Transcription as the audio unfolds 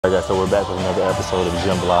Alright guys, so we're back with another episode of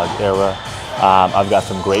Gym Blog Era. I've got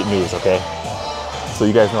some great news, okay? So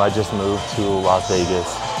you guys know I just moved to Las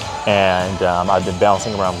Vegas, and I've been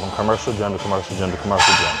bouncing around from commercial gym to commercial gym to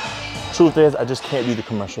commercial gym. Truth is, I just can't do the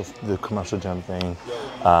commercial gym thing.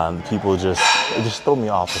 People just throw me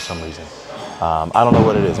off for some reason. I don't know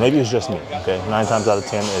what it is. Maybe it's just me, okay? 9 times out of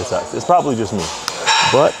 10, it's probably just me.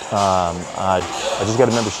 But I just got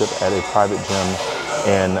a membership at a private gym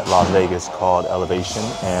in Las Vegas called Elevation,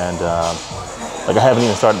 and like I haven't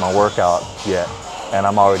even started my workout yet, and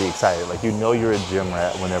I'm already excited. Like, you know, you're a gym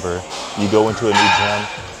rat whenever you go into a new gym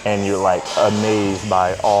and you're like amazed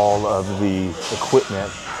by all of the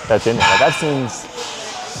equipment that's in there.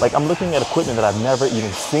 Like, I'm looking at equipment that I've never even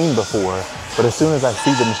seen before, but as soon as I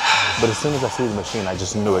see the machine, I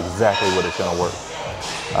just know exactly what it's gonna work.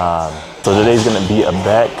 So today's gonna be a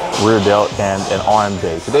back, rear delt, and an arm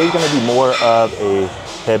day. Today's gonna be more of a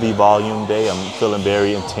heavy volume day. I'm feeling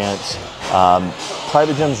very intense.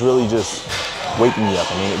 Private gyms really just wake me up.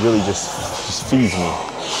 I mean, it really just feeds me.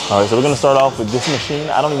 All right, so we're gonna start off with this machine.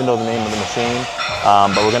 I don't even know the name of the machine,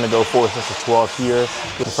 but we're gonna go 4 sets of 12 here.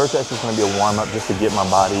 The first exercise is gonna be a warm up just to get my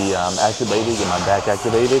body activated, get my back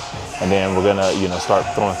activated, and then we're gonna, start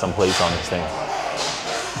throwing some plates on this thing.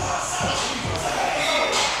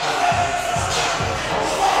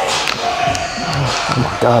 Oh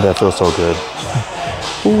my God, that feels so good.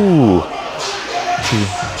 Ooh. 2,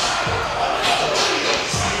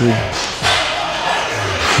 3,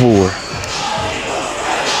 4,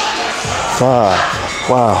 5.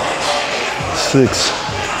 Wow. 6,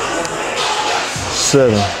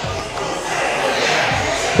 7,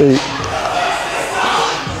 8,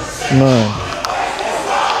 9,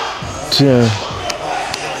 10,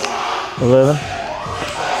 11,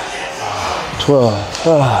 12.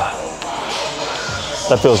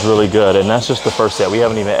 That feels really good, and that's just the first set. We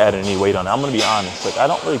haven't even added any weight on it. I'm gonna be honest, like, I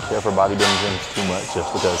don't really care for bodybuilding gyms too much,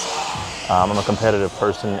 just because I'm a competitive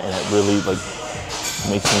person, and it really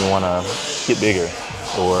makes me wanna get bigger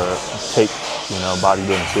or take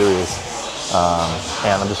bodybuilding serious,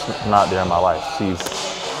 and I'm just not there in my life. See,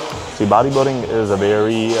 bodybuilding is a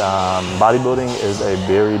very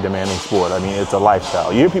demanding sport. I mean, it's a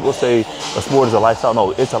lifestyle. You hear people say a sport is a lifestyle.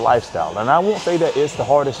 No, it's a lifestyle, and I won't say that it's the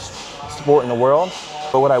hardest sport in the world.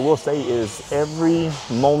 But what I will say is every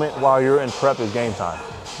moment while you're in prep is game time.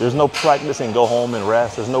 There's no practice and go home and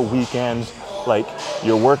rest. There's no weekends. Like,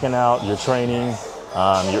 you're working out, you're training,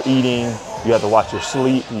 you're eating. You have to watch your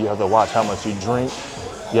sleep. You have to watch how much you drink.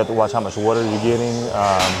 You have to watch how much water you're getting.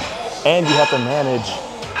 And you have to manage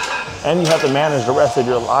the rest of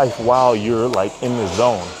your life while you're like in the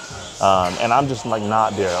zone. And I'm just like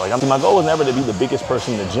not there. Like, my goal was never to be the biggest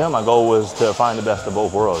person in the gym. My goal was to find the best of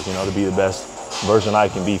both worlds, to be the best version I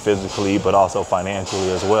can be physically, but also financially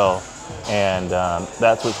as well. And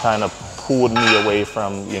that's what kind of pulled me away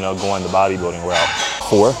from, going the bodybuilding route.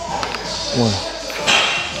 4, 1,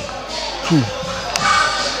 2,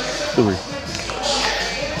 3,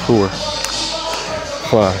 4,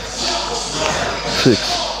 5, 6,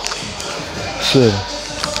 7,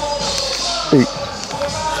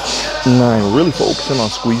 8, 9. Really focusing on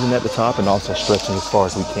squeezing at the top and also stretching as far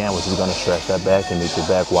as we can, which is going to stretch that back and make your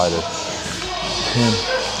back wider. 10,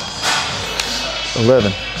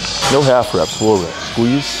 11. No half reps, full reps.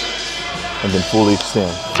 Squeeze and then fully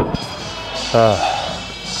extend.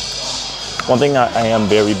 One thing I am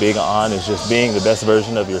very big on is just being the best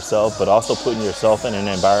version of yourself, but also putting yourself in an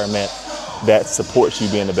environment that supports you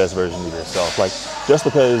being the best version of yourself. Like, just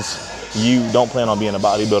because you don't plan on being a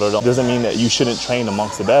bodybuilder doesn't mean that you shouldn't train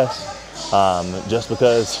amongst the best. Just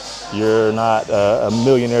because you're not a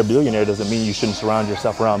millionaire, billionaire doesn't mean you shouldn't surround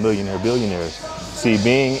yourself around millionaire, billionaires. See,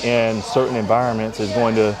 being in certain environments is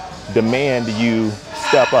going to demand you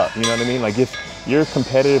step up, you know what I mean? Like, if you're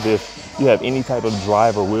competitive, if you have any type of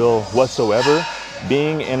drive or will whatsoever,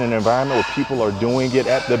 being in an environment where people are doing it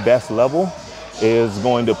at the best level is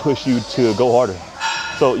going to push you to go harder.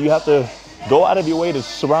 So you have to go out of your way to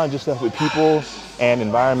surround yourself with people and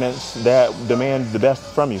environments that demand the best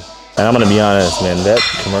from you. And I'm gonna be honest, man, that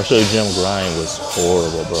commercial gym grind was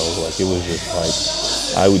horrible, bro. Like, it was just like,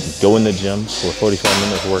 I would go in the gym for 45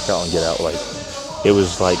 minutes, workout, and get out. Like,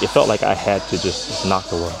 it felt like I had to just knock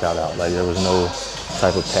the workout out. Like, there was no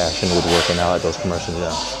type of passion with working out at those commercial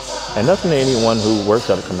gyms. And nothing to anyone who works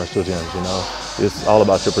at a commercial gyms, It's all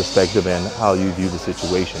about your perspective and how you view the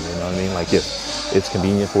situation, you know what I mean? Like, if it's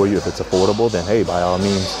convenient for you, if it's affordable, then hey, by all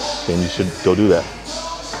means, then you should go do that.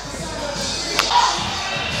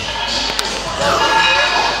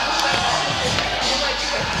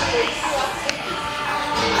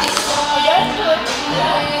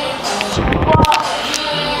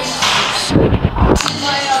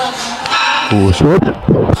 Full stretch.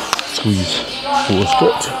 Squeeze. Full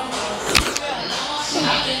stretch.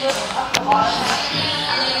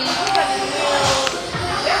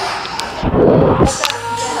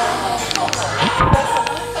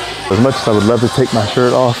 As much as I would love to take my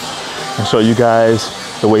shirt off and show you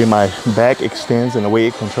guys the way my back extends and the way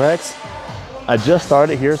it contracts, I just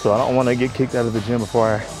started here, so I don't want to get kicked out of the gym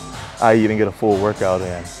before I even get a full workout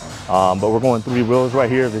in. But we're going 3 rows right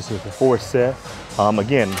here. This is the 4th set.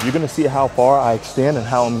 Again, you're gonna see how far I extend and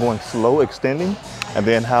how I'm going slow extending, and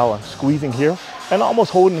then how I'm squeezing here and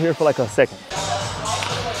almost holding here for like a second.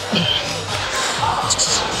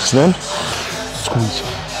 Extend, squeeze,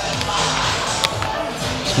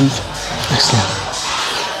 squeeze, extend,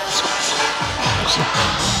 squeeze, extend.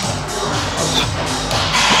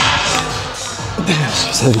 Damn,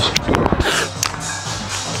 it's heavy.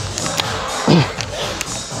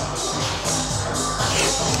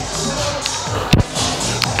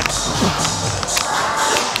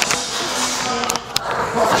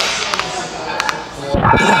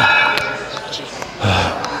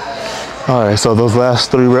 All right, so those last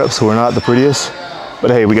 3 reps were not the prettiest,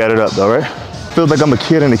 but hey, we got it up though, right? Feels like I'm a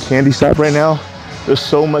kid in a candy shop right now. There's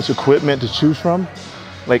so much equipment to choose from.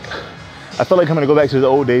 Like, I feel like I'm gonna go back to the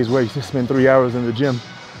old days where I used to spend 3 hours in the gym.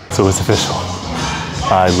 So it's official.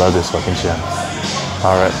 I love this fucking gym.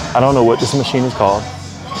 All right, I don't know what this machine is called,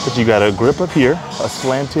 but you got a grip up here, a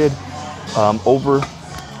slanted over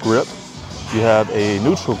grip. You have a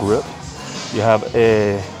neutral grip. You have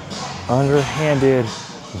a underhanded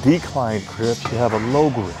decline grip. You have a low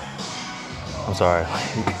grip. I'm sorry.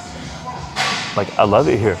 Like, I love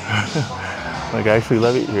it here. Like, I actually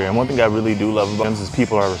love it here. And one thing I really do love about gyms is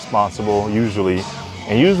people are responsible usually,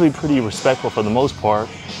 and usually pretty respectful for the most part,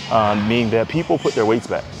 meaning that people put their weights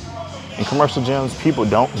back. In commercial gyms, people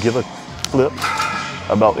don't give a flip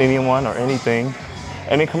about anyone or anything.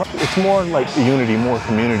 And in commercial, it's more like unity, more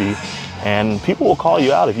community, and people will call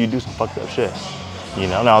you out if you do some fucked up shit. You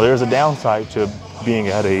know, now there's a downside to being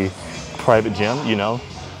at a private gym, you know.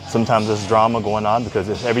 Sometimes there's drama going on because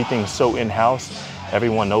everything's so in-house.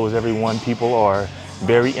 Everyone knows everyone. People are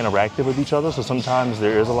very interactive with each other, so sometimes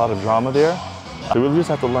there is a lot of drama there. You really just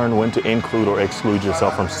have to learn when to include or exclude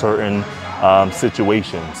yourself from certain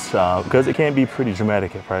situations, because it can be pretty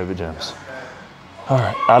dramatic at private gyms. All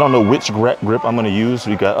right, I don't know which grip I'm gonna use.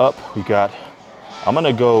 We got up, I'm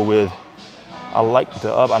gonna go with, I like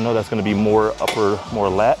the up. I know that's gonna be more upper, more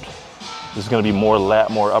lat. This is gonna be more lat,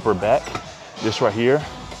 more upper back. This right here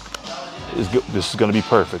is good. This is gonna be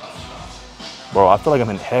perfect. Bro, I feel like I'm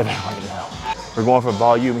in heaven right now. We're going for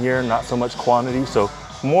volume here, not so much quantity. So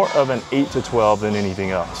more of an 8 to 12 than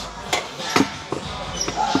anything else.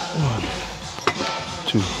 1,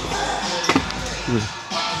 2, 3,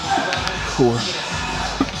 4,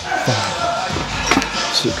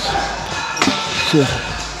 5, 6, 7,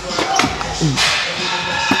 8,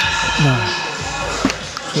 9,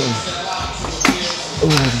 10,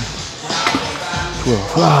 11,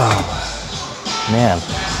 12. Wow. Man,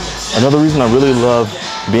 another reason I really love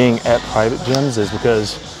being at private gyms is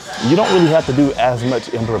because you don't really have to do as much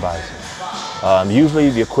improvising. Usually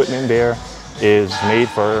the equipment there is made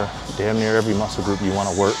for damn near every muscle group you want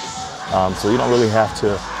to work. So you don't really have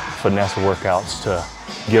to finesse workouts to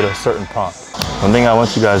get a certain pump. One thing I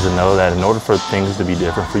want you guys to know, that in order for things to be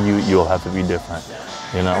different for you, you'll have to be different.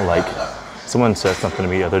 You know, like someone said something to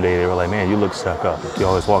me the other day. They were like, man, you look stuck up. You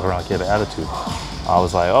always walk around like you have an attitude. I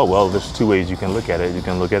was like, oh, well, there's 2 ways you can look at it. You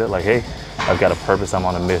can look at it like, hey, I've got a purpose, I'm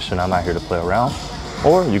on a mission, I'm not here to play around.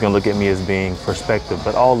 Or you can look at me as being perspective,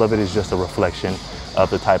 but all of it is just a reflection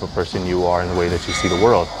of the type of person you are and the way that you see the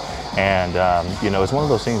world. And, you know, it's one of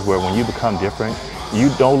those things where when you become different,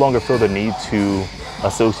 you no longer feel the need to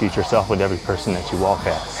associate yourself with every person that you walk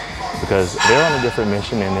past, because they're on a different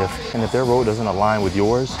mission, and if their road doesn't align with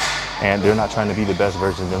yours and they're not trying to be the best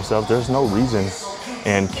version of themselves, there's no reason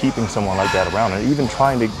in keeping someone like that around, and even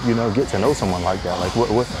trying to, you know, get to know someone like that. Like,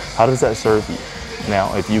 how does that serve you?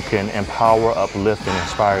 Now, if you can empower, uplift, and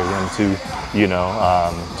inspire them to, you know,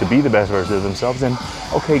 to be the best version of themselves, then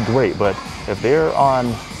okay, great. But if they're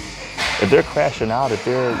crashing out, if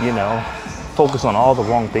they're, you know, focused on all the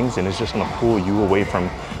wrong things, and it's just gonna pull you away from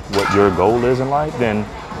what your goal is in life, then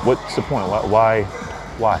what's the point? Why?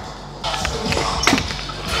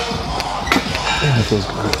 Damn, it feels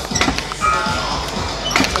good.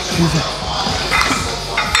 Excuse me.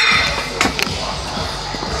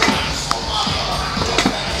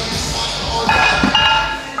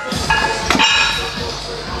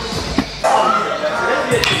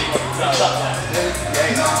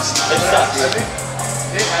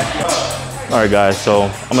 All right, guys, so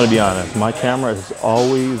I'm gonna be honest, my camera is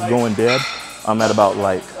always going dead. I'm at about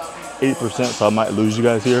like 8%, so I might lose you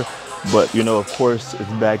guys here. But you know, of course,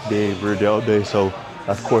 it's back day, rear delt day, so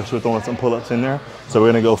of course we're throwing some pull-ups in there. So we're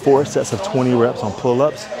gonna go 4 sets of 20 reps on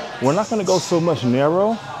pull-ups. We're not gonna go so much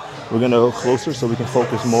narrow. We're gonna go closer so we can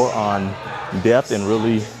focus more on depth and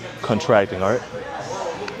really contracting, all right?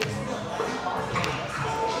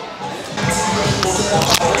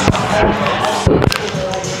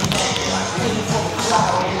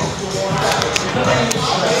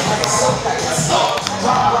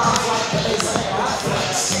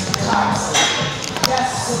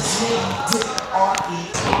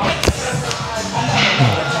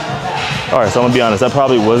 All right, so I'm gonna be honest, that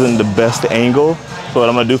probably wasn't the best angle. So what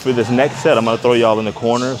I'm gonna do for this next set, I'm gonna throw y'all in the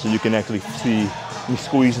corner so you can actually see me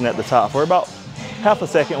squeezing at the top for about half a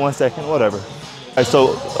second, 1 second, whatever. All right,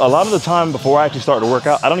 so a lot of the time before I actually start to work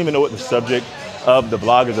out, I don't even know what the subject of the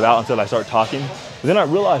vlog is about until I start talking. But then I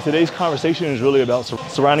realized today's conversation is really about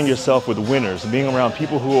surrounding yourself with winners, being around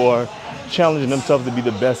people who are challenging themselves to be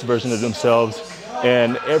the best version of themselves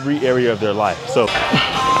in every area of their life. So.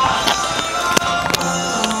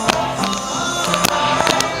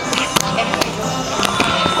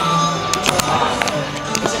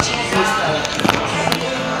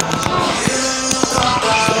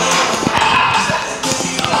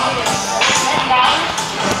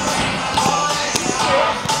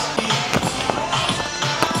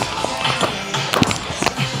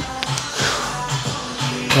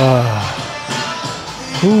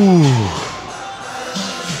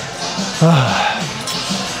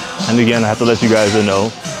 And again, I have to let you guys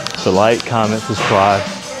know to like, comment, subscribe.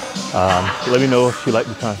 Let me know if you like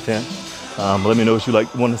the content. Let me know what you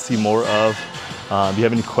want to see more of. If you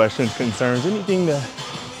have any questions, concerns, anything that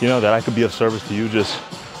that I could be of service to you, just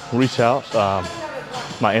reach out.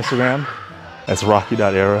 My Instagram, that's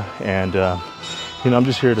rocky.era, and I'm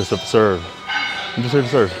just here to serve. I'm just here to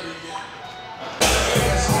serve.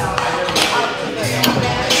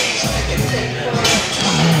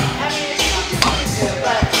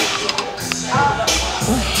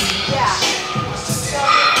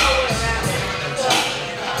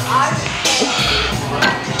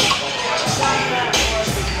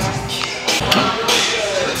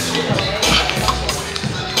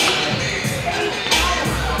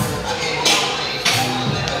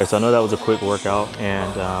 So I know that was a quick workout,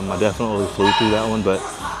 and I definitely flew through that one, but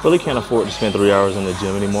really can't afford to spend 3 hours in the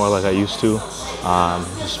gym anymore like I used to.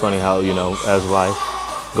 It's funny how, as life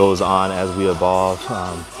goes on, as we evolve,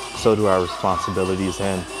 so do our responsibilities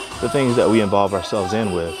and the things that we involve ourselves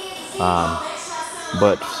in with.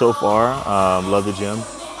 But so far, love the gym.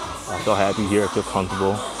 I feel happy here, I feel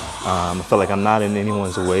comfortable. I feel like I'm not in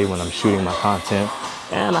anyone's way when I'm shooting my content.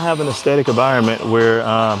 And I have an aesthetic environment where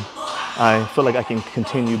I feel like I can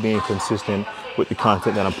continue being consistent with the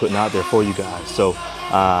content that I'm putting out there for you guys. So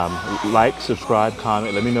like, subscribe,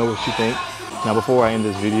 comment, let me know what you think. Now before I end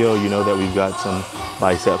this video, you know that we've got some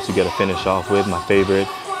biceps we got to finish off with. My favorite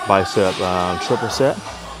bicep triple set.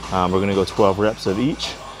 We're gonna go 12 reps of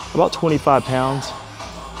each, about 25 pounds,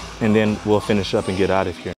 and then we'll finish up and get out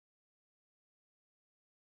of here.